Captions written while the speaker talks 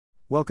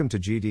Welcome to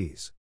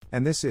GDs.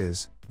 And this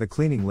is The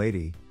Cleaning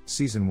Lady,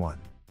 Season 1.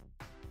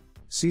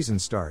 Season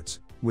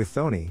starts with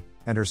Thony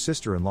and her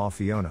sister-in-law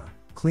Fiona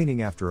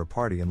cleaning after a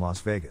party in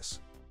Las Vegas.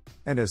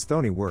 And as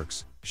Thony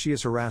works, she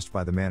is harassed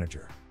by the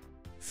manager.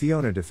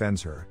 Fiona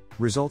defends her,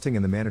 resulting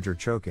in the manager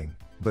choking,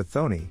 but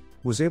Thony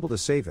was able to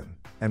save him,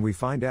 and we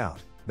find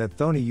out that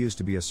Thony used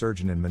to be a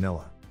surgeon in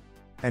Manila.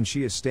 And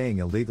she is staying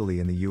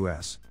illegally in the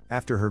US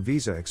after her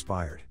visa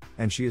expired,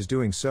 and she is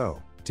doing so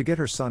to get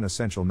her son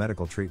essential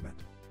medical treatment.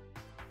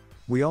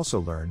 We also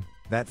learn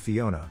that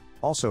Fiona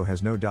also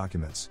has no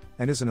documents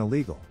and is an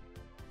illegal,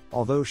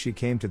 although she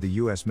came to the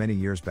US many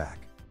years back.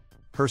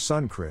 Her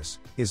son Chris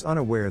is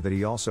unaware that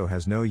he also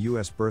has no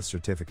US birth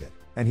certificate,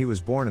 and he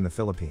was born in the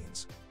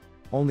Philippines.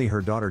 Only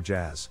her daughter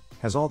Jazz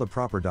has all the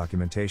proper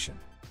documentation.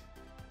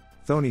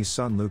 Thony's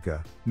son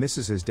Luca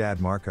misses his dad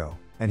Marco,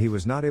 and he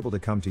was not able to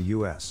come to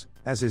US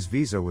as his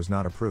visa was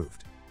not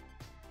approved.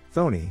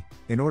 Thony,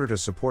 in order to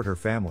support her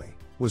family,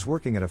 was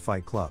working at a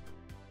fight club.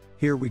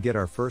 Here we get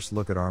our first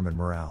look at Arman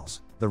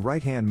Morales, the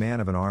right-hand man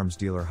of an arms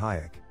dealer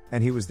Hayek,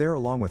 and he was there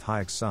along with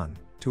Hayek's son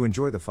to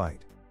enjoy the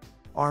fight.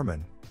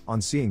 Arman,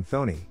 on seeing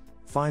Thony,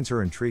 finds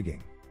her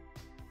intriguing.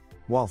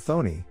 While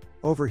Thony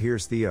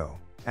overhears Theo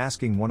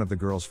asking one of the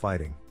girls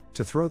fighting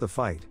to throw the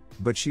fight,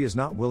 but she is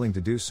not willing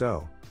to do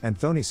so, and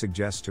Thony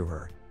suggests to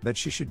her that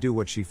she should do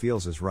what she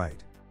feels is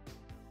right.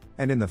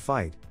 And in the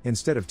fight,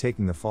 instead of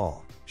taking the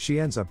fall, she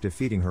ends up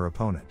defeating her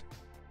opponent.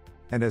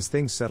 And as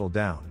things settle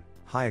down,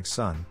 Hayek's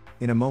son,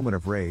 in a moment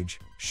of rage,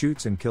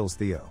 shoots and kills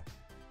Theo.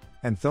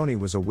 And Thony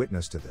was a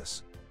witness to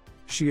this.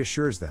 She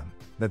assures them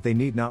that they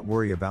need not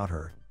worry about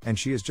her, and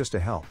she is just a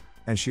help,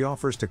 and she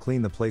offers to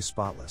clean the place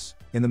spotless,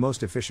 in the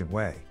most efficient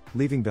way,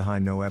 leaving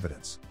behind no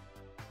evidence.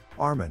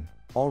 Arman,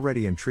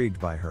 already intrigued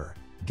by her,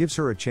 gives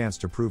her a chance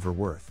to prove her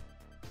worth.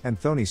 And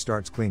Thony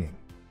starts cleaning.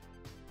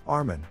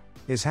 Arman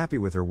is happy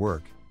with her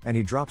work, and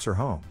he drops her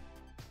home.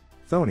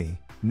 Thony,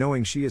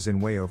 knowing she is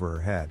in way over her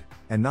head,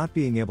 and not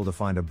being able to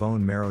find a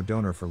bone marrow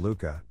donor for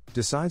Luca,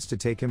 decides to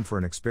take him for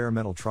an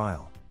experimental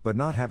trial, but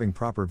not having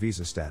proper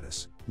visa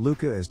status,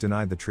 Luca is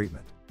denied the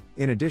treatment.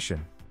 In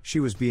addition,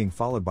 she was being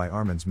followed by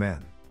Arman's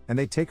men, and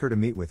they take her to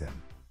meet with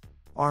him.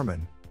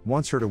 Arman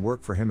wants her to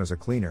work for him as a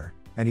cleaner,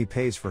 and he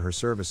pays for her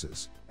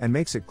services, and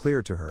makes it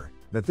clear to her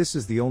that this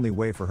is the only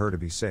way for her to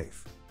be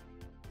safe.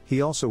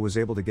 He also was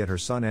able to get her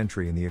son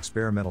entry in the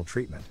experimental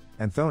treatment,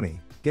 and Thony,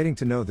 getting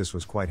to know this,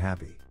 was quite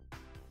happy.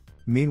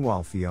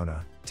 Meanwhile,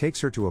 Fiona takes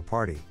her to a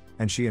party,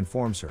 and she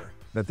informs her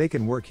that they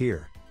can work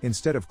here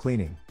instead of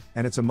cleaning,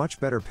 and it's a much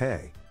better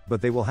pay,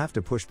 but they will have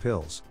to push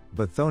pills,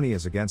 but Thony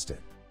is against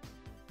it.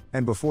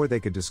 And before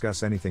they could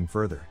discuss anything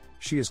further,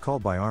 she is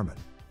called by Arman.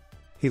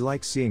 He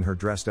likes seeing her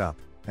dressed up,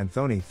 and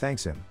Thony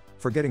thanks him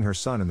for getting her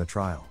son in the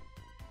trial.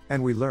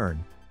 And we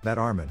learn that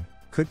Arman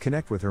could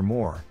connect with her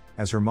more,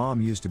 as her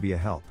mom used to be a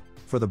help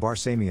for the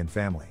Barsamian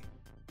family.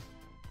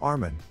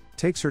 Arman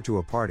takes her to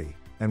a party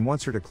and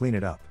wants her to clean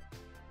it up.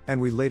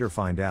 And we later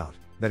find out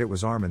that it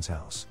was Arman's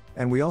house,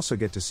 and we also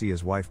get to see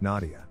his wife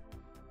Nadia.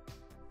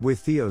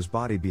 With Theo's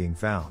body being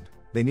found,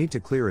 they need to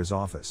clear his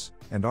office,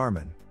 and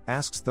Arman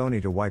asks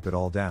Thony to wipe it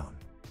all down.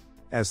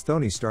 As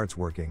Thony starts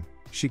working,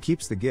 she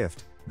keeps the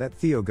gift that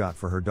Theo got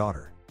for her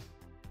daughter.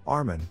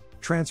 Arman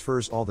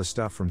transfers all the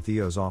stuff from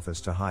Theo's office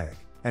to Hayek,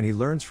 and he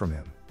learns from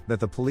him that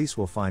the police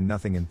will find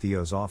nothing in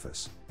Theo's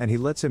office, and he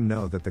lets him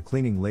know that the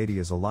cleaning lady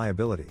is a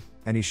liability,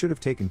 and he should have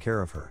taken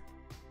care of her.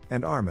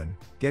 And Arman,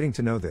 getting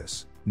to know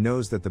this,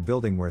 knows that the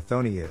building where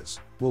Thony is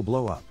will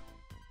blow up.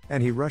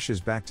 And he rushes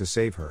back to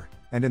save her,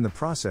 and in the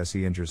process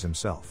he injures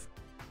himself.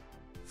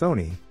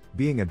 Thony,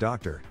 being a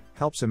doctor,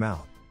 helps him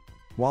out,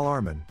 while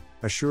Arman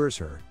assures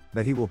her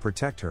that he will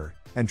protect her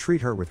and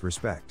treat her with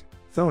respect.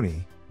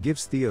 Thony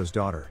gives Theo's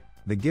daughter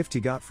the gift he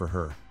got for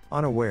her,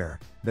 unaware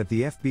that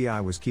the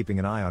FBI was keeping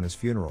an eye on his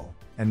funeral,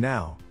 and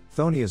now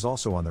Thony is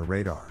also on their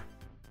radar.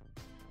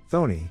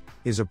 Thony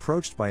is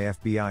approached by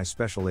FBI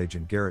Special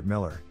Agent Garrett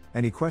Miller,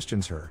 and he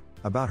questions her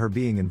about her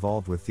being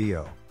involved with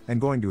Theo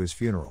and going to his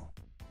funeral.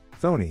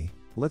 Thony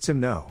lets him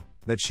know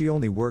that she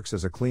only works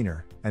as a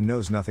cleaner and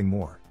knows nothing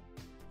more.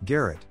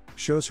 Garrett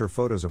shows her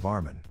photos of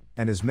Arman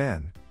and his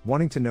men,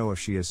 wanting to know if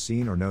she has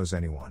seen or knows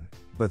anyone,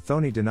 but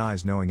Thony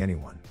denies knowing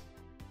anyone.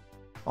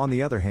 On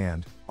the other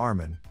hand,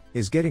 Arman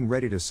is getting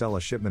ready to sell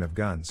a shipment of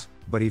guns,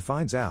 but he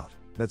finds out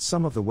that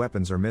some of the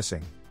weapons are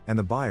missing, and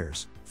the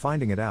buyers,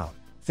 finding it out,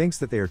 thinks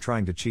that they are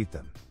trying to cheat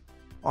them.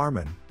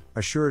 Arman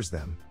assures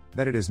them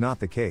that it is not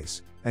the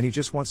case, and he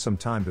just wants some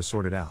time to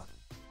sort it out.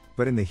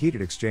 But in the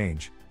heated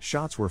exchange,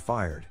 shots were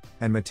fired,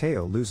 and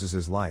Mateo loses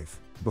his life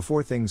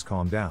before things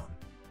calm down.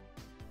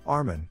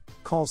 Arman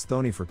calls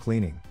Thony for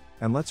cleaning,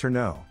 and lets her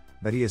know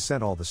that he has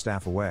sent all the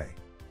staff away.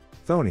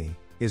 Thony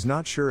is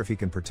not sure if he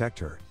can protect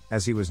her,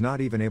 as he was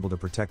not even able to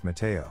protect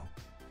Mateo.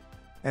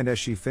 And as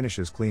she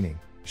finishes cleaning,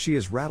 she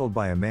is rattled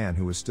by a man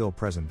who is still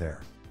present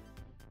there.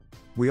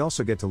 We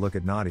also get to look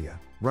at Nadia,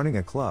 running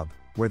a club,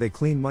 where they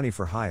clean money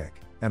for Hayek,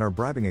 and are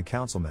bribing a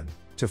councilman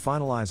to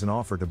finalize an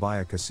offer to buy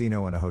a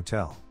casino and a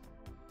hotel.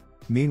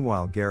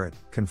 Meanwhile, Garrett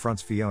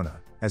confronts Fiona,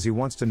 as he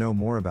wants to know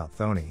more about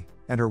Thony,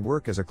 and her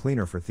work as a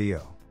cleaner for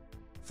Theo.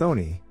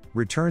 Thony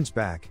returns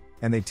back,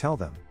 and they tell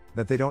them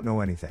that they don't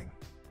know anything.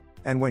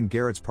 And when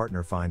Garrett's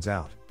partner finds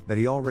out that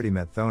he already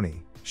met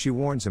Thony, she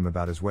warns him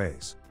about his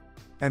ways.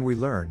 And we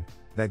learn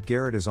that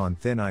Garrett is on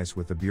thin ice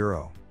with the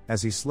Bureau,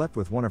 as he slept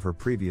with one of her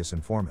previous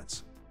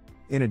informants.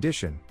 In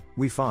addition,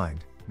 we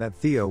find that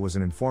Theo was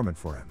an informant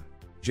for him.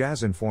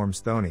 Jazz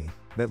informs Thony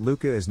that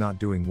Luca is not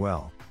doing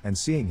well, and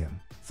seeing him,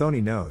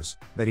 Thony knows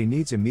that he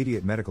needs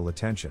immediate medical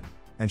attention,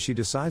 and she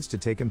decides to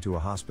take him to a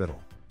hospital,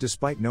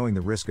 despite knowing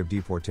the risk of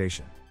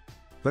deportation.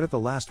 But at the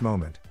last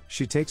moment,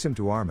 she takes him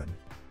to Arman,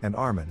 and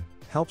Arman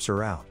helps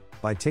her out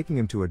by taking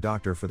him to a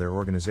doctor for their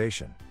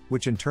organization,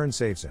 which in turn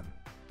saves him.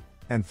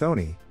 And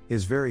Thony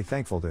is very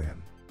thankful to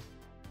him.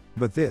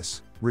 But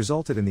this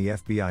resulted in the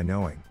FBI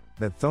knowing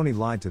that Thony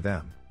lied to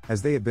them,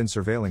 as they had been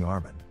surveilling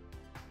Arman.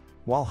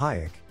 While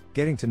Hayek,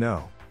 getting to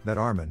know that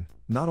Arman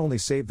not only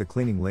saved the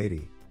cleaning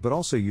lady, but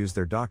also used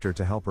their doctor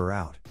to help her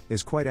out,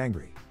 is quite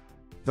angry.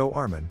 Though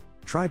Arman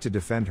tried to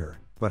defend her,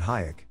 but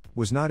Hayek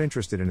was not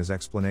interested in his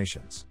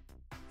explanations.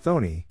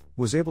 Thony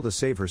was able to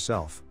save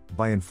herself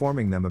by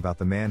informing them about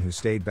the man who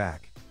stayed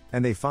back,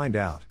 and they find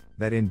out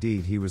that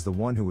indeed he was the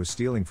one who was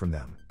stealing from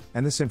them,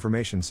 and this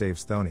information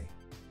saves Thony.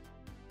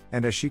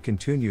 And as she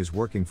continues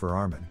working for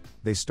Arman,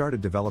 they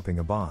started developing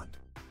a bond.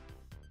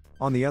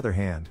 On the other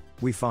hand,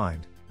 we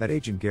find that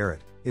Agent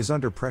Garrett is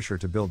under pressure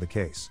to build the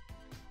case.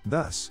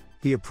 Thus,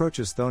 he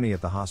approaches Thony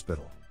at the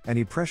hospital, and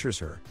he pressures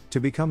her to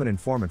become an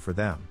informant for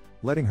them,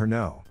 letting her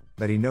know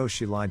that he knows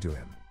she lied to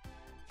him.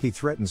 He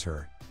threatens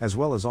her, as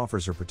well as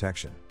offers her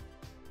protection.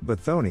 But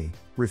Thony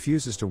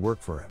refuses to work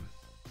for him.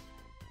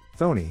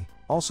 Thony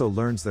also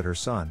learns that her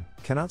son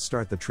cannot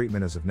start the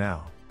treatment as of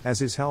now, as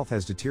his health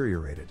has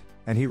deteriorated,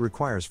 and he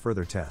requires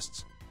further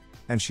tests.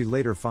 And she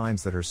later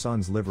finds that her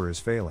son's liver is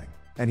failing,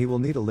 and he will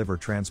need a liver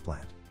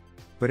transplant.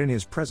 But in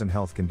his present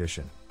health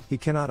condition, he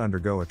cannot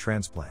undergo a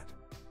transplant.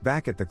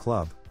 Back at the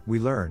club, we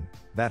learn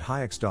that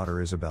Hayek's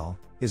daughter Isabel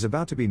is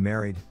about to be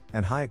married,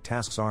 and Hayek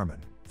tasks Arman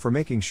for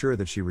making sure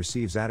that she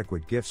receives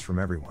adequate gifts from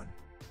everyone.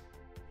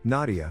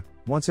 Nadia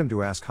wants him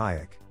to ask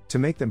Hayek to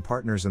make them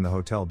partners in the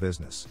hotel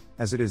business,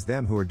 as it is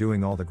them who are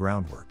doing all the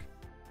groundwork.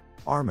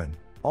 Arman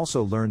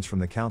also learns from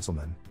the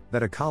councilman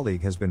that a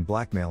colleague has been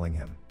blackmailing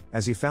him,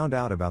 as he found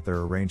out about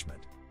their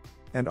arrangement.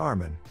 And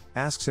Arman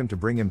asks him to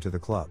bring him to the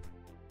club.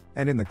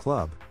 And in the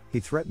club,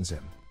 he threatens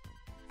him.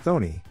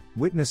 Thony,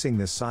 witnessing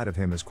this side of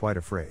him, is quite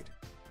afraid.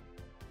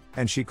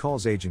 And she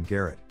calls Agent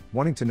Garrett,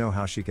 wanting to know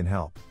how she can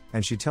help,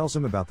 and she tells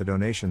him about the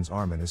donations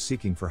Arman is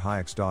seeking for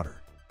Hayek's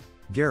daughter.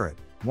 Garrett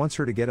wants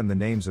her to get him the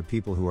names of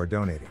people who are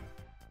donating.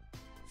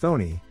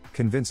 Thony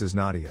convinces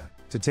Nadia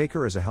to take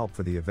her as a help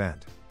for the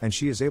event, and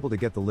she is able to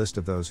get the list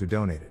of those who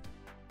donated.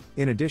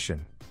 In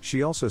addition,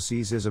 she also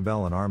sees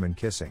Isabel and Arman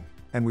kissing,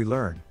 and we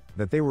learn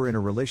that they were in a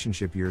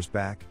relationship years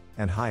back,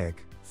 and Hayek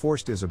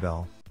forced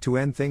Isabel to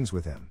end things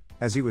with him,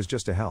 as he was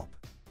just a help.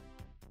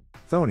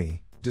 Thony,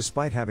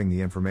 despite having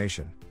the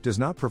information, does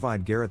not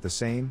provide Garrett the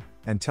same,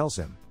 and tells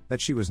him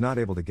that she was not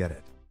able to get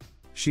it.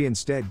 She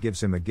instead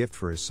gives him a gift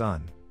for his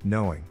son,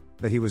 knowing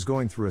that he was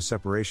going through a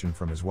separation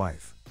from his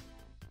wife.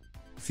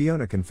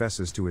 Fiona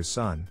confesses to his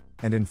son,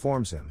 and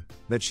informs him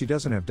that she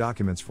doesn't have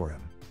documents for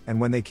him, and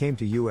when they came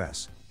to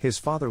US, his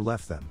father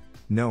left them,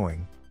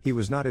 knowing he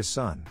was not his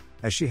son,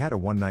 as she had a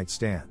one-night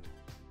stand.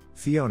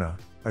 Fiona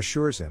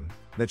assures him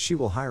that she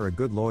will hire a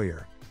good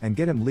lawyer and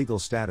get him legal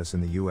status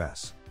in the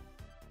US.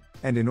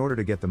 And in order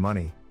to get the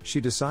money,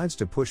 she decides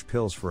to push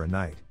pills for a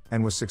night,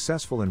 and was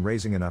successful in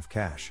raising enough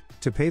cash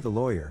to pay the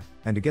lawyer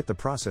and to get the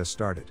process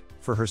started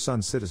for her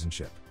son's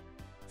citizenship.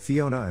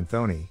 Fiona and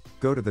Thony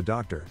go to the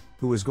doctor,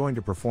 who is going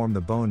to perform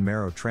the bone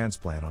marrow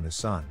transplant on his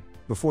son,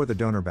 before the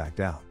donor backed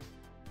out.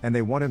 And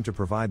they want him to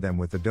provide them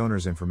with the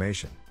donor's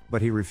information,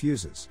 but he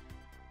refuses.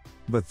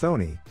 But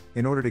Thony,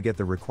 in order to get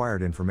the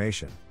required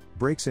information,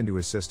 breaks into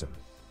his system.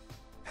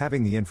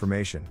 Having the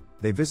information,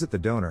 they visit the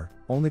donor,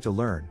 only to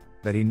learn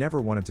that he never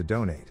wanted to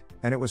donate,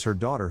 and it was her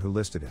daughter who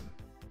listed him.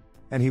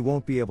 And he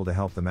won't be able to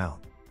help them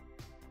out.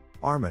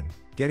 Arman,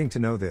 getting to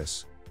know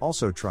this,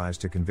 also tries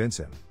to convince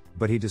him,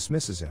 but he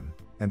dismisses him,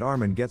 and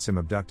Arman gets him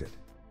abducted.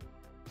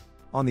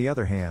 On the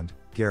other hand,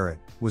 Garrett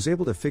was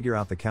able to figure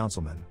out the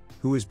councilman,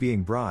 who is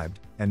being bribed,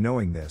 and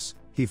knowing this,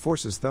 he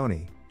forces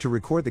Thony to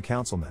record the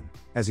councilman,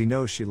 as he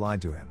knows she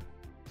lied to him.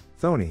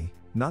 Thony,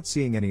 not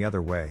seeing any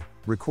other way,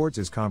 records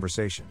his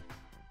conversation.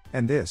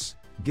 And this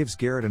gives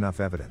Garrett enough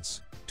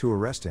evidence to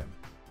arrest him.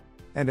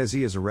 And as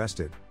he is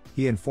arrested,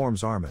 he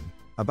informs Arman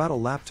about a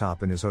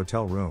laptop in his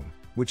hotel room,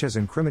 which has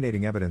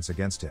incriminating evidence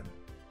against him.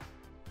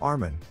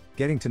 Arman,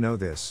 getting to know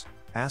this,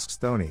 asks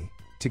Thony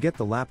to get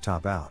the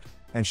laptop out,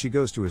 and she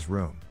goes to his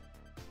room.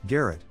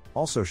 Garrett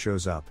also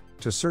shows up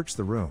to search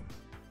the room.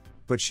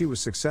 But she was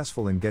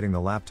successful in getting the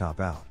laptop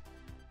out.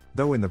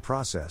 Though in the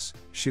process,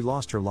 she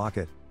lost her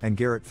locket, and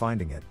Garrett,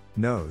 finding it,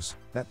 knows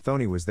that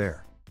Thony was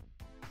there.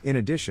 In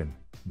addition,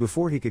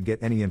 before he could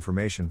get any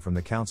information from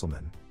the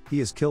councilman, he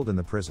is killed in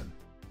the prison.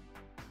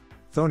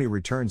 Thony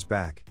returns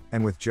back,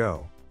 and with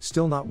Joe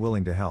still not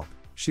willing to help,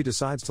 she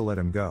decides to let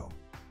him go.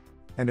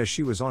 And as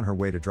she was on her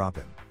way to drop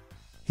him,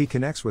 He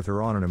connects with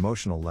her on an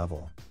emotional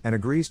level, and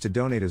agrees to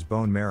donate his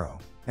bone marrow,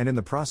 and in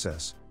the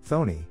process,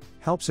 Thony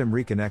helps him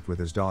reconnect with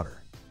his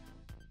daughter.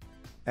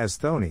 As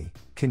Thony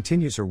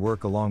continues her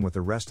work along with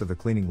the rest of the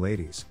cleaning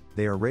ladies,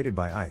 they are raided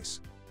by ICE.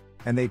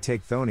 And they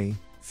take Thony,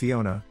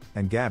 Fiona,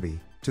 and Gabby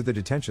to the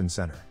detention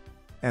center.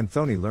 And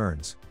Thony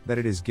learns that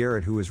it is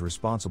Garrett who is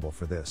responsible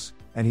for this,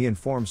 and he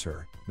informs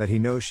her that he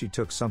knows she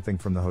took something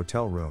from the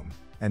hotel room,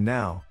 and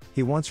now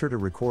he wants her to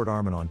record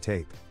Arman on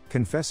tape,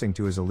 confessing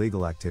to his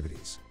illegal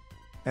activities.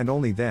 And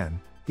only then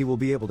he will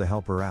be able to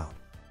help her out.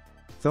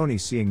 Thony,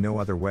 seeing no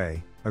other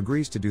way,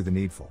 agrees to do the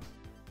needful.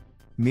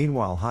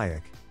 Meanwhile,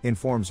 Hayek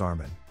informs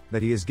Arman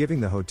that he is giving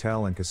the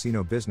hotel and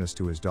casino business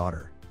to his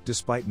daughter,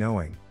 despite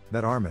knowing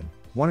that Arman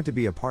wanted to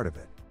be a part of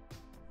it.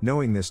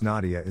 Knowing this,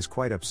 Nadia is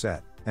quite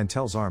upset, and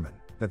tells Arman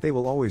that they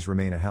will always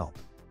remain a help.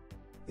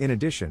 In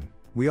addition,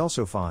 we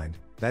also find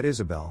that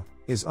Isabel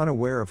is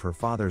unaware of her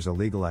father's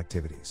illegal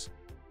activities.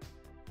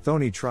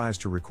 Thony tries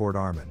to record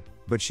Arman,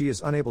 but she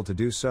is unable to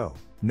do so,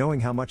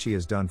 knowing how much he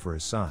has done for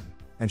his son,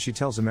 and she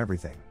tells him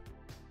everything.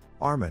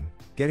 Arman,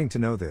 getting to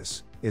know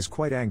this, is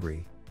quite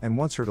angry, and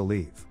wants her to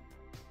leave.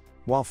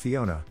 While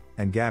Fiona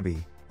and Gabby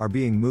are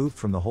being moved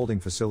from the holding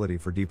facility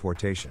for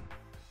deportation.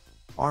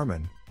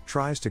 Arman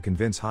tries to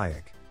convince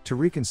Hayek to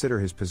reconsider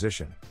his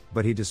position,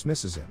 but he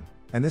dismisses him,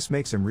 and this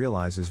makes him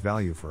realize his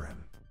value for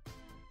him.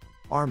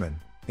 Arman,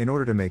 in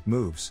order to make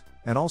moves,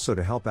 and also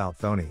to help out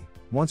Thony,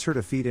 wants her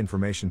to feed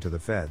information to the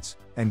feds,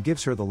 and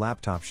gives her the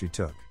laptop she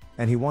took,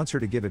 and he wants her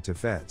to give it to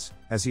feds,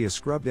 as he has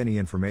scrubbed any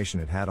information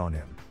it had on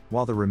him,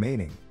 while the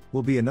remaining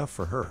will be enough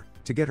for her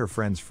to get her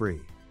friends free.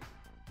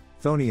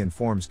 Thony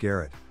informs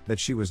Garrett that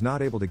she was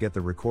not able to get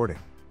the recording,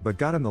 but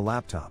got him the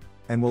laptop,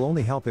 and will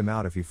only help him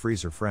out if he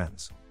frees her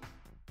friends.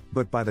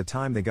 But by the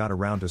time they got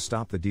around to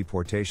stop the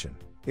deportation,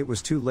 it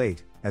was too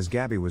late, as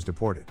Gabby was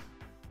deported.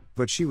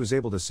 But she was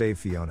able to save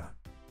Fiona.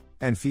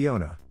 And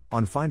Fiona,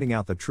 on finding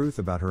out the truth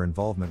about her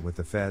involvement with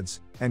the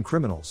feds and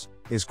criminals,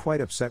 is quite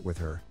upset with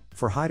her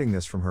for hiding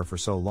this from her for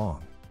so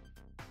long.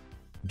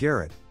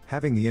 Garrett,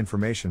 having the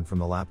information from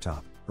the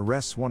laptop,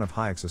 arrests one of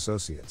Hayek's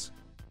associates.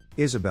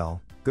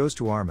 Isabel goes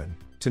to Arman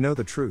to know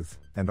the truth,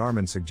 and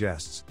Arman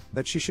suggests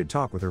that she should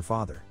talk with her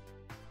father.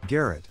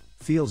 Garrett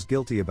feels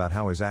guilty about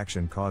how his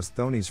action caused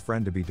Thony's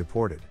friend to be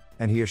deported,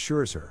 and he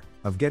assures her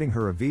of getting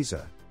her a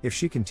visa if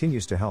she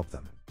continues to help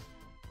them.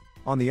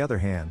 On the other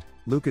hand,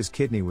 Luca's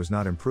kidney was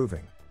not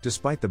improving,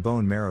 despite the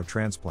bone marrow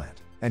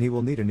transplant, and he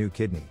will need a new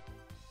kidney.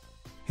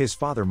 His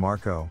father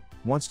Marco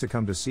wants to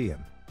come to see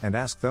him, and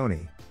ask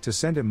Thony to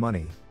send him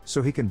money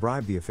so he can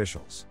bribe the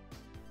officials.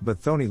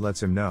 But Thony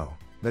lets him know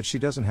that she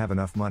doesn't have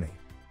enough money.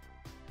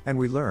 And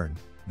we learn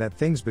that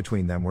things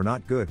between them were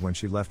not good when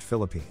she left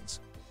Philippines.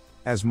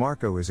 As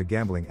Marco is a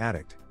gambling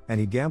addict, and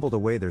he gambled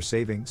away their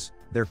savings,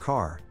 their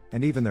car,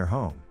 and even their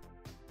home.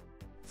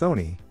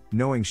 Thony,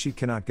 knowing she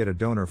cannot get a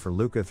donor for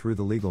Luca through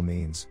the legal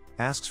means,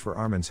 asks for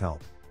Arman's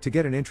help to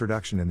get an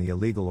introduction in the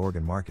illegal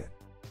organ market.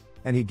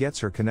 And he gets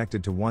her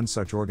connected to one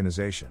such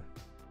organization.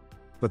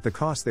 But the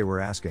cost they were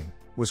asking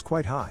was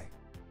quite high.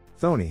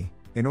 Thony,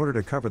 in order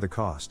to cover the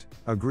cost,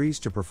 agrees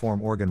to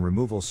perform organ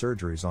removal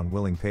surgeries on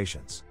willing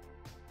patients.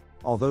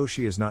 Although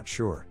she is not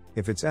sure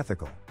if it's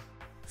ethical.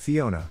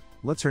 Fiona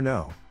lets her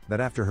know that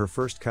after her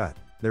first cut,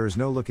 there is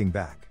no looking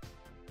back.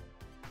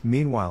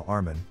 Meanwhile,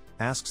 Arman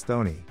asks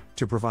Thony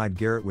to provide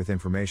Garrett with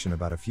information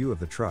about a few of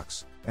the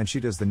trucks, and she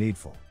does the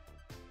needful.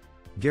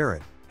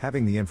 Garrett,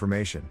 having the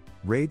information,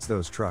 raids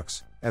those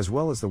trucks, as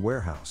well as the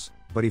warehouse,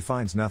 but he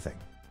finds nothing.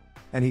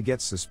 And he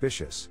gets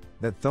suspicious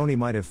that Thony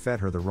might have fed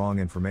her the wrong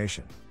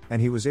information,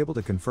 and he was able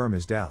to confirm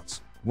his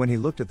doubts when he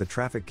looked at the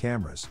traffic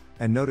cameras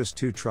and noticed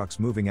 2 trucks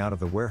moving out of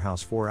the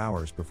warehouse 4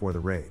 hours before the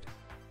raid.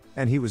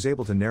 And he was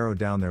able to narrow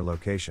down their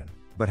location,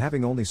 but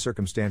having only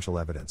circumstantial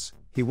evidence,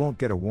 he won't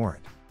get a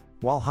warrant.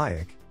 While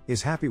Hayek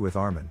is happy with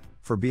Arman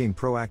for being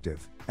proactive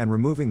and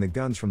removing the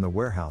guns from the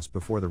warehouse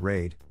before the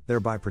raid,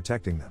 thereby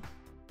protecting them.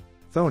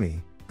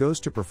 Thony goes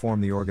to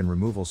perform the organ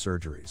removal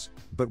surgeries,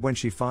 but when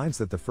she finds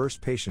that the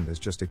first patient is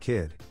just a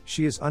kid,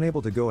 she is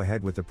unable to go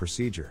ahead with the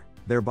procedure,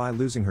 thereby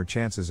losing her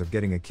chances of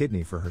getting a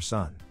kidney for her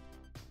son.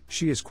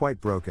 She is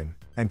quite broken,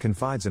 and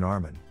confides in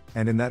Arman,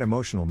 and in that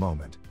emotional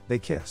moment, they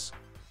kiss.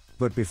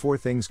 But before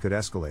things could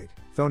escalate,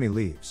 Thony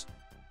leaves.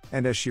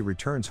 And as she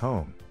returns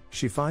home,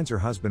 she finds her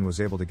husband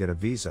was able to get a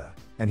visa,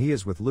 and he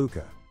is with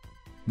Luca.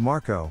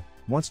 Marco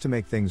wants to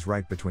make things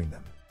right between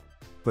them.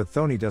 But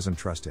Thony doesn't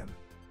trust him.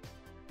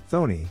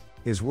 Thony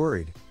is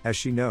worried, as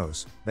she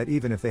knows that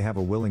even if they have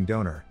a willing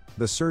donor,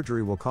 the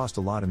surgery will cost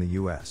a lot in the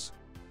US.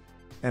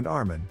 And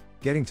Arman,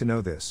 getting to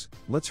know this,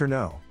 lets her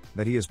know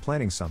that he is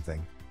planning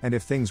something, and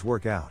if things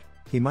work out,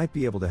 he might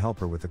be able to help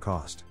her with the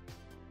cost.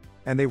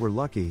 And they were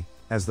lucky,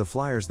 as the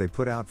flyers they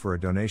put out for a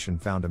donation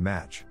found a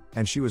match,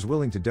 and she was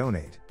willing to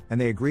donate, and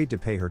they agreed to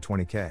pay her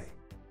 $20,000.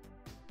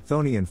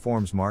 Thony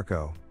informs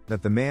Marco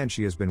that the man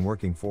she has been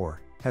working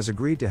for has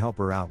agreed to help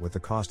her out with the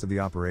cost of the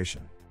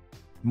operation.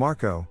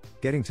 Marco,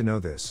 getting to know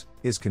this,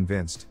 is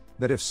convinced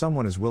that if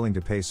someone is willing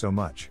to pay so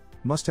much,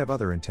 must have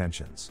other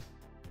intentions.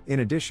 In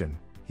addition,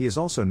 he is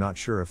also not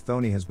sure if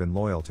Thony has been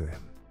loyal to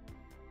him.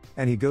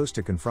 and he goes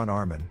to confront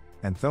Arman,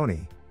 and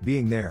Thony,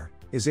 being there,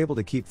 is able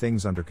to keep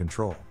things under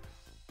control.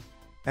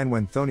 And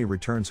when Thony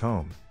returns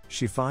home,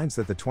 she finds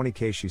that the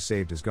 20k she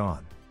saved is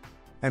gone.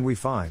 And we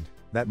find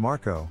that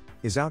Marco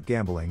is out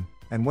gambling,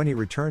 and when he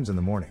returns in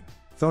the morning,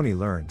 Thony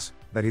learns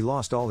that he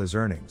lost all his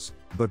earnings,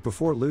 but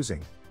before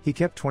losing, he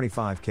kept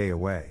 25k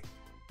away.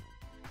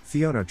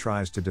 Fiona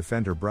tries to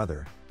defend her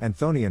brother, and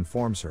Thony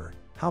informs her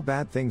how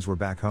bad things were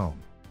back home.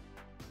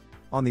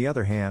 On the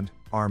other hand,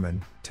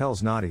 Arman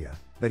tells Nadia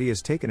that he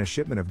has taken a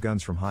shipment of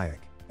guns from Hayek,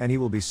 and he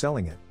will be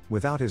selling it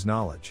without his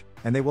knowledge,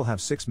 and they will have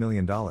 $6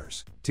 million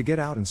to get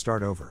out and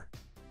start over.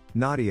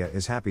 Nadia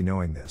is happy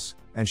knowing this,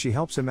 and she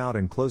helps him out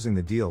in closing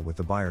the deal with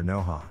the buyer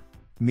Noha.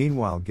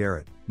 Meanwhile,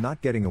 Garrett,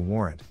 not getting a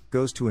warrant,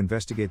 goes to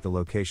investigate the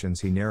locations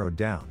he narrowed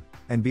down,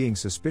 and being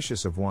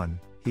suspicious of one,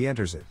 he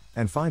enters it,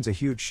 and finds a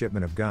huge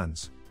shipment of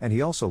guns, and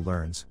he also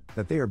learns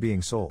that they are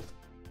being sold.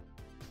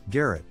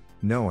 Garrett,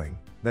 knowing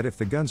that if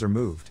the guns are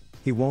moved,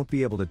 he won't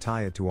be able to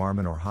tie it to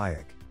Arman or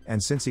Hayek,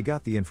 and since he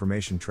got the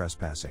information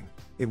trespassing,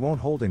 it won't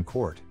hold in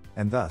court,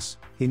 and thus,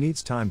 he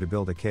needs time to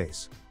build a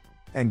case.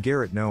 And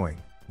Garrett, knowing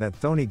that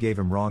Thony gave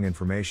him wrong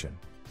information,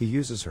 he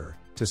uses her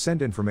to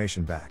send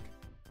information back.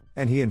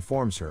 And he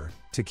informs her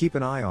to keep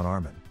an eye on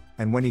Arman,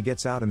 and when he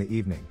gets out in the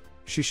evening,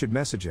 she should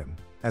message him,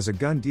 as a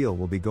gun deal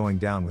will be going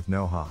down with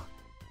Noha.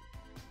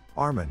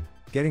 Arman,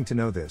 getting to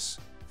know this,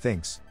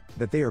 thinks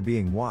that they are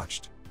being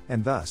watched,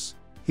 and thus,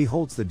 he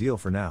holds the deal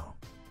for now.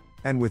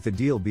 And with the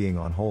deal being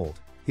on hold,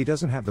 he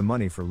doesn't have the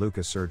money for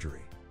Luca's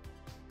surgery.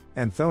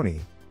 And Thony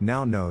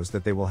now knows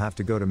that they will have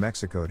to go to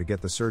Mexico to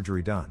get the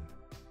surgery done.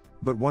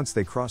 But once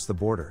they cross the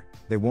border,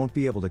 they won't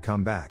be able to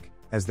come back,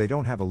 as they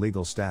don't have a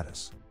legal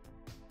status.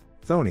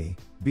 Thony,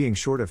 being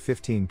short of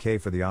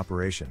 15k for the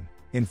operation,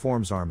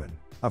 informs Arman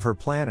of her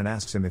plan and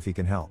asks him if he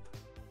can help.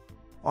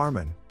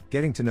 Arman,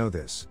 getting to know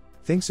this,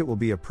 thinks it will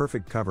be a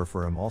perfect cover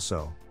for him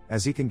also,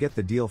 as he can get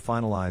the deal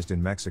finalized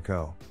in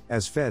Mexico,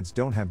 as feds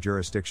don't have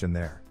jurisdiction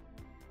there.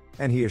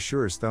 And he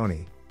assures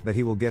Thony that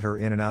he will get her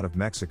in and out of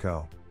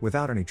Mexico,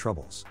 without any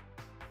troubles.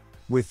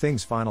 With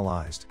things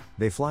finalized,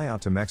 they fly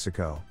out to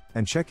Mexico,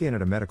 and check in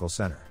at a medical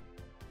center.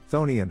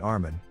 Thony and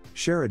Arman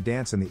share a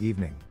dance in the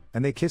evening,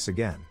 and they kiss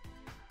again.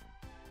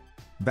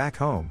 Back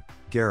home,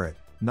 Garrett,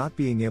 not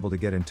being able to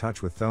get in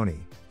touch with Thony,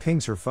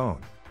 pings her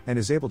phone, and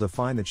is able to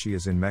find that she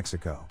is in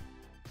Mexico.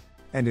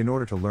 And in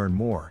order to learn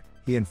more,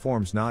 he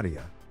informs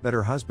Nadia that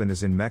her husband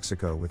is in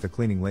Mexico with the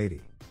cleaning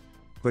lady.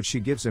 But she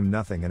gives him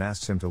nothing and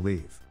asks him to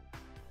leave.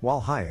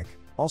 While Hayek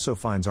also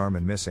finds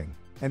Arman missing,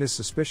 and is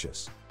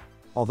suspicious.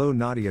 Although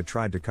Nadia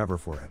tried to cover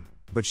for him,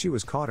 but she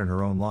was caught in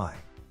her own lie.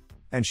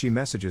 And she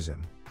messages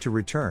him to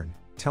return,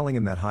 telling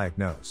him that Hayek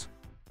knows.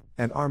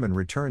 And Arman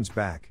returns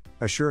back,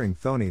 assuring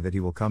Thony that he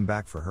will come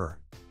back for her.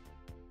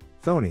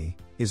 Thony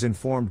is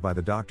informed by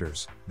the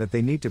doctors that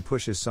they need to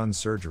push his son's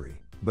surgery,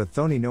 but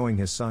Thony, knowing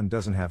his son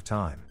doesn't have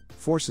time,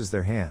 forces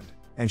their hand,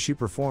 and she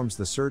performs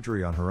the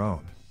surgery on her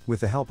own, with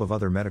the help of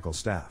other medical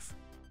staff.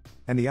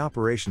 And the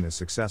operation is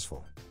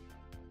successful.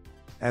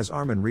 As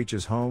Arman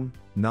reaches home,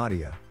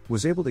 Nadia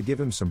was able to give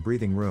him some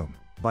breathing room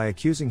by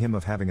accusing him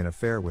of having an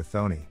affair with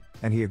Thony,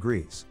 and he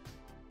agrees.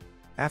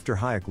 After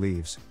Hayek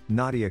leaves,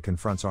 Nadia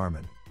confronts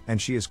Arman,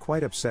 and she is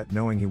quite upset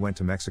knowing he went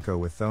to Mexico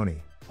with Thony.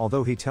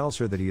 Although he tells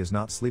her that he is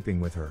not sleeping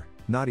with her,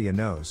 Nadia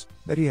knows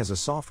that he has a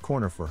soft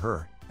corner for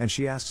her, and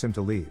she asks him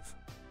to leave.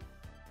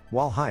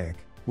 While Hayek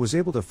was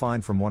able to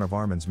find from one of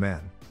Arman's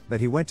men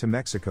that he went to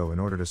Mexico in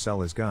order to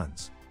sell his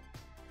guns.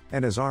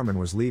 And as Arman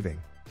was leaving,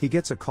 he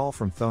gets a call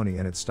from Thony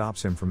and it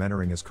stops him from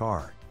entering his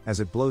car, as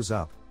it blows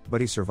up,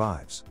 but he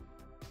survives.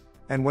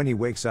 And when he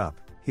wakes up,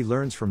 he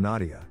learns from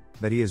Nadia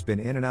that he has been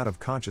in and out of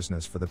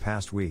consciousness for the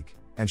past week,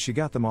 and she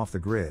got them off the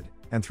grid,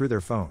 and through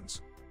their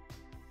phones.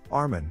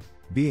 Arman,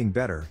 being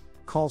better,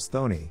 calls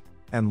Thony,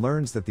 and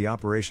learns that the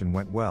operation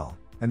went well,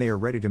 and they are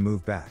ready to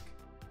move back.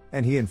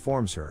 And he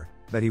informs her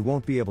that he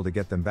won't be able to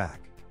get them back,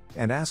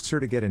 and asks her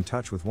to get in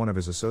touch with one of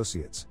his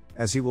associates,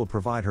 as he will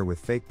provide her with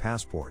fake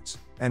passports,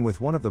 and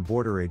with one of the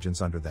border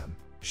agents under them,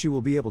 she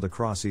will be able to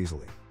cross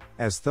easily.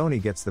 As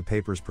Thony gets the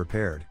papers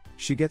prepared,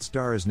 she gets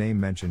Dara's name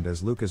mentioned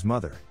as Luca's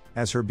mother,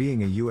 as her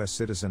being a US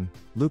citizen,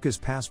 Luca's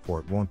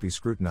passport won't be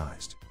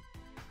scrutinized.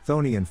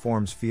 Thony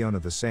informs Fiona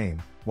the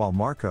same, while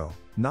Marco,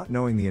 not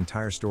knowing the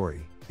entire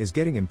story, is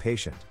getting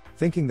impatient,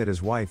 thinking that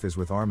his wife is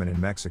with Arman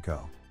in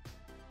Mexico.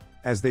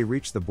 As they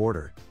reach the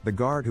border, the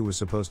guard who was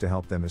supposed to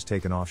help them is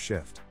taken off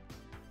shift.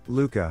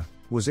 Luca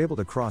was able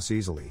to cross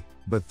easily,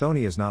 but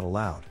Thony is not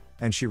allowed,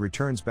 and she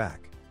returns back.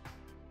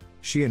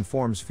 She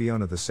informs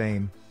Fiona the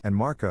same, and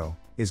Marco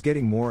is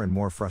getting more and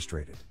more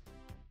frustrated.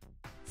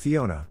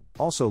 Fiona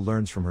also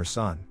learns from her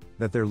son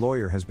that their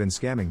lawyer has been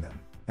scamming them,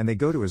 and they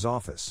go to his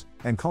office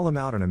and call him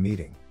out in a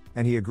meeting,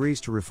 and he agrees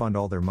to refund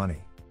all their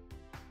money.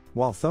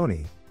 While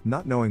Thony,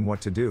 not knowing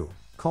what to do,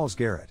 calls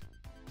Garrett.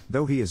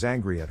 Though he is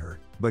angry at her,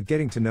 but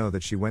getting to know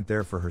that she went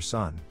there for her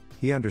son,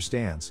 he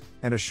understands,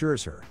 and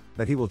assures her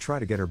that he will try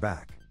to get her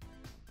back.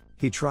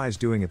 He tries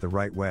doing it the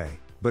right way,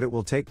 but it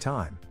will take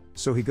time,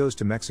 so he goes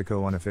to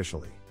Mexico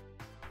unofficially.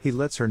 He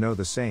lets her know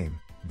the same,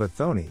 but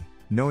Thony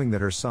knowing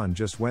that her son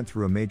just went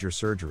through a major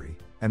surgery,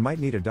 and might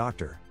need a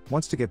doctor,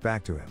 wants to get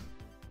back to him.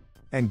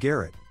 And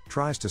Garrett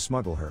tries to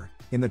smuggle her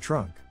in the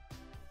trunk.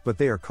 But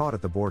they are caught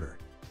at the border.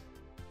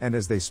 And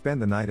as they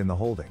spend the night in the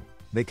holding,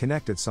 they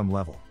connect at some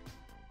level.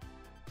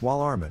 While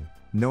Arman,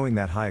 knowing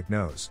that Hayek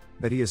knows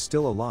that he is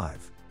still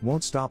alive,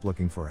 won't stop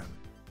looking for him.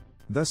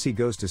 Thus he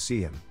goes to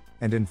see him,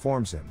 and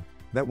informs him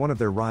that one of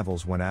their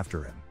rivals went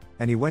after him,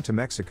 and he went to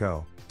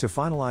Mexico to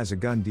finalize a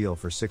gun deal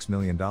for $6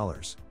 million,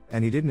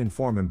 and he didn't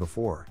inform him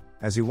before,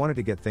 as he wanted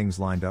to get things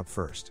lined up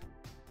first.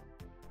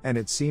 And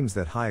it seems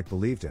that Hayek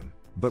believed him,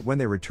 but when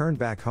they return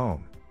back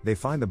home, they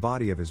find the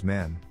body of his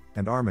men,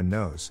 and Arman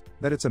knows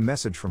that it's a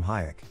message from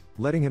Hayek,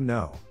 letting him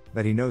know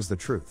that he knows the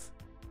truth.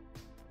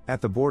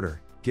 At the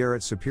border,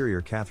 Garrett's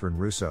superior Catherine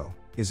Russo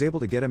is able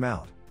to get him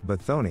out, but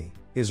Thony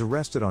is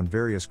arrested on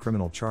various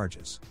criminal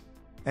charges.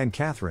 And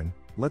Catherine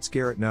lets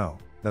Garrett know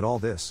that all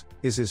this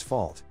is his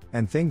fault,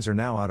 and things are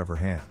now out of her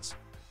hands.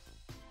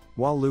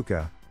 While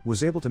Luca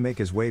was able to make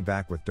his way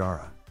back with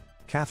Dara,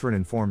 Catherine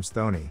informs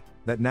Thony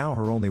that now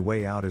her only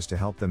way out is to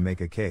help them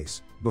make a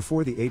case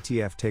before the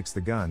ATF takes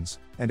the guns,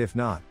 and if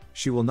not,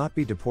 she will not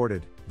be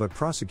deported, but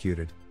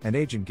prosecuted, and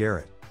Agent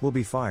Garrett will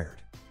be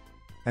fired.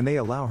 And they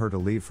allow her to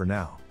leave for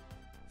now.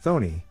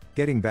 Thony,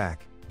 getting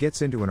back,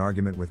 gets into an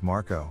argument with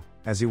Marco,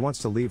 as he wants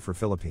to leave for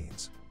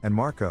Philippines, and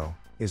Marco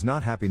is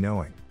not happy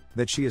knowing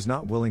that she is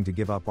not willing to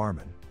give up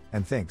Arman,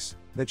 and thinks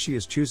that she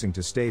is choosing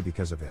to stay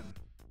because of him.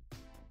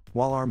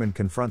 While Arman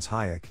confronts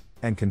Hayek,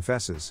 and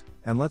confesses,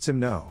 and lets him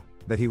know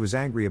that he was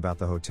angry about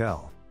the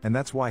hotel, and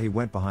that's why he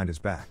went behind his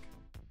back.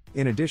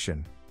 In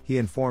addition, he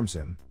informs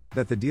him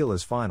that the deal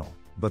is final,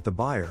 but the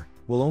buyer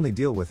will only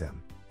deal with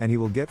him, and he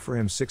will get for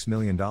him $6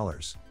 million.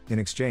 In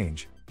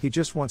exchange, he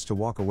just wants to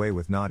walk away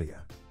with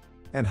Nadia.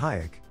 And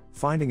Hayek,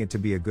 finding it to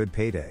be a good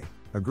payday,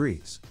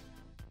 agrees.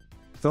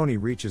 Thony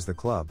reaches the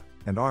club,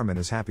 and Arman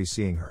is happy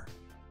seeing her.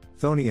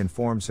 Thony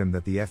informs him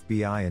that the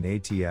FBI and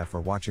ATF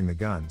are watching the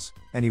guns,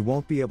 and he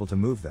won't be able to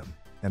move them,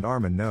 and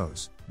Arman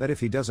knows that if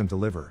he doesn't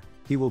deliver,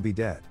 he will be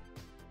dead.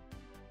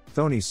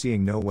 Thony,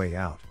 seeing no way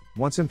out,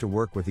 wants him to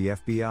work with the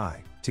FBI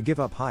to give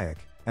up Hayek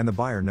and the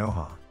buyer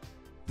Noha.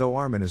 Though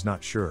Arman is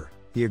not sure,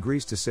 he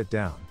agrees to sit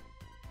down.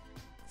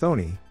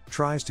 Thony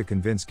tries to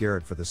convince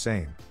Garrett for the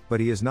same, but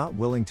he is not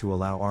willing to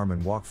allow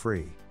Arman walk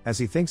free, as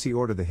he thinks he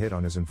ordered the hit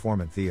on his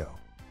informant Theo.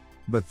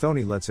 But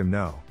Thony lets him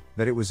know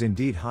that it was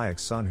indeed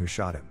Hayek's son who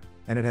shot him,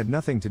 and it had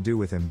nothing to do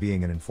with him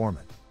being an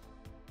informant.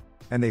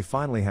 And they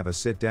finally have a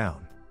sit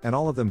down, and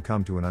all of them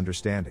come to an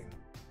understanding.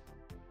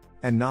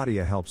 And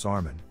Nadia helps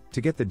Arman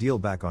to get the deal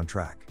back on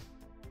track.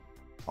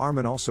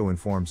 Arman also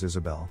informs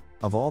Isabel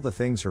of all the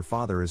things her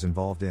father is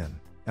involved in,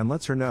 and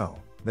lets her know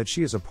that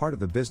she is a part of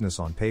the business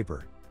on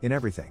paper, in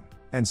everything.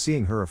 And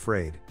seeing her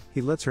afraid,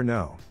 he lets her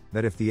know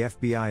that if the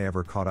FBI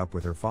ever caught up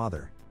with her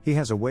father, he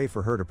has a way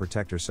for her to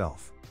protect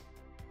herself.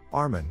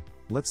 Arman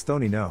lets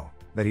Thony know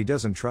that he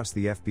doesn't trust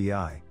the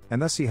FBI,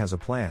 and thus he has a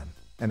plan,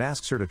 and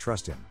asks her to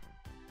trust him.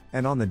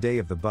 And on the day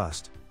of the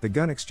bust, the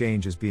gun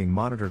exchange is being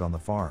monitored on the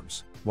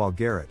farms, while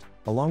Garrett,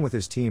 along with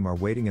his team, are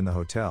waiting in the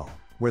hotel,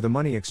 where the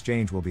money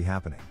exchange will be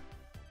happening.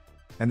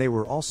 And they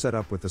were all set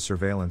up with the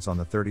surveillance on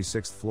the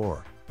 36th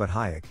floor, but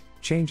Hayek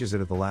changes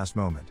it at the last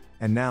moment,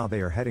 and now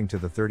they are heading to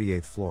the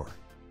 38th floor.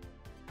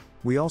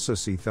 We also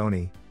see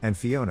Thony and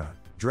Fiona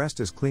dressed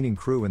as cleaning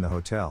crew in the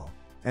hotel,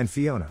 and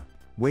Fiona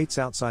waits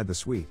outside the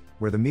suite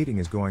where the meeting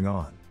is going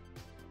on.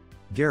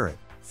 Garrett,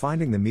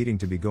 finding the meeting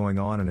to be going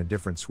on in a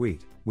different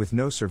suite, with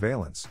no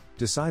surveillance,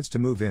 decides to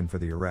move in for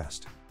the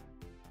arrest.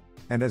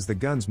 And as the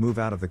guns move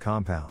out of the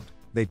compound,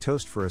 they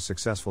toast for a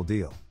successful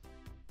deal.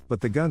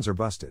 But the guns are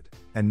busted,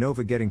 and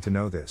Nova, getting to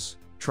know this,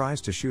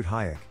 tries to shoot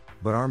Hayek,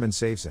 but Arman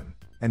saves him,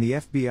 and the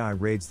FBI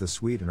raids the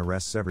suite and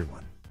arrests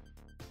everyone.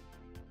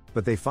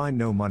 But they find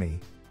no money,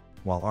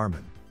 while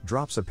Arman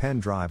drops a pen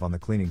drive on the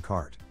cleaning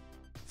cart.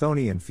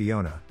 Thony and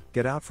Fiona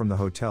get out from the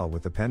hotel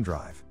with the pen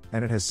drive,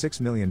 and it has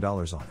 $6 million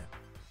on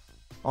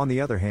it. On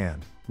the other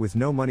hand, with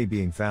no money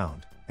being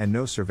found, and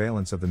no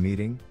surveillance of the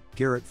meeting,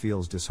 Garrett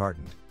feels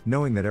disheartened,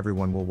 knowing that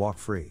everyone will walk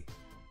free.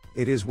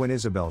 It is when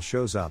Isabel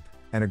shows up,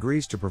 and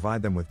agrees to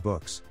provide them with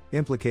books,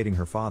 implicating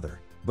her father,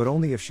 but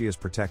only if she is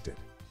protected.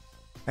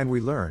 And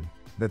we learn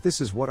that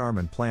this is what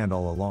Arman planned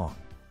all along.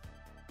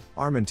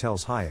 Arman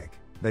tells Hayek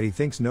that he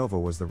thinks Nova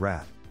was the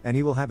rat, and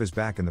he will have his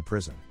back in the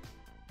prison.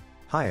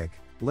 Hayek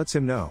lets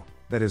him know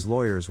that his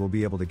lawyers will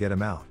be able to get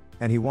him out,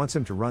 and he wants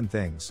him to run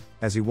things,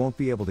 as he won't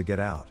be able to get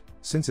out,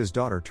 since his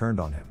daughter turned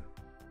on him.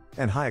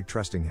 And Hayek,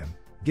 trusting him,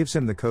 gives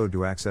him the code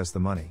to access the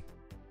money.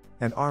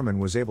 And Arman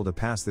was able to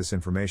pass this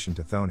information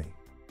to Thony.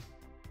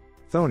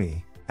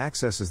 Thony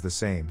accesses the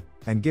same,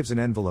 and gives an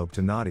envelope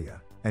to Nadia,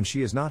 and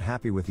she is not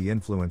happy with the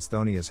influence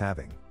Thony is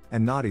having,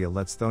 and Nadia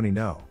lets Thony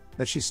know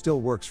that she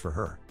still works for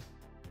her.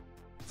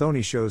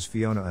 Thony shows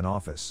Fiona an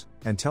office,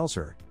 and tells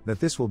her that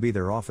this will be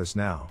their office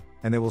now,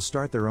 and they will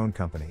start their own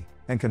company,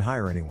 and can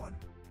hire anyone.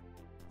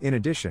 In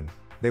addition,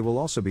 they will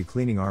also be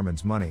cleaning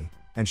Arman's money,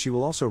 and she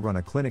will also run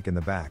a clinic in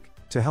the back,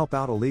 to help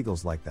out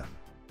illegals like them.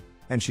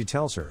 And she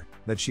tells her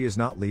that she is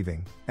not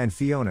leaving, and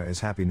Fiona is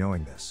happy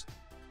knowing this.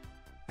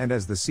 And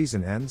as the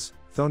season ends,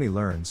 Thony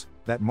learns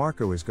that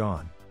Marco is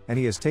gone, and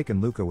he has taken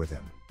Luca with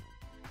him.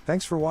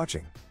 Thanks for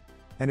watching.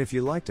 And if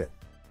you liked it,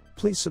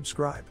 please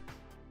subscribe.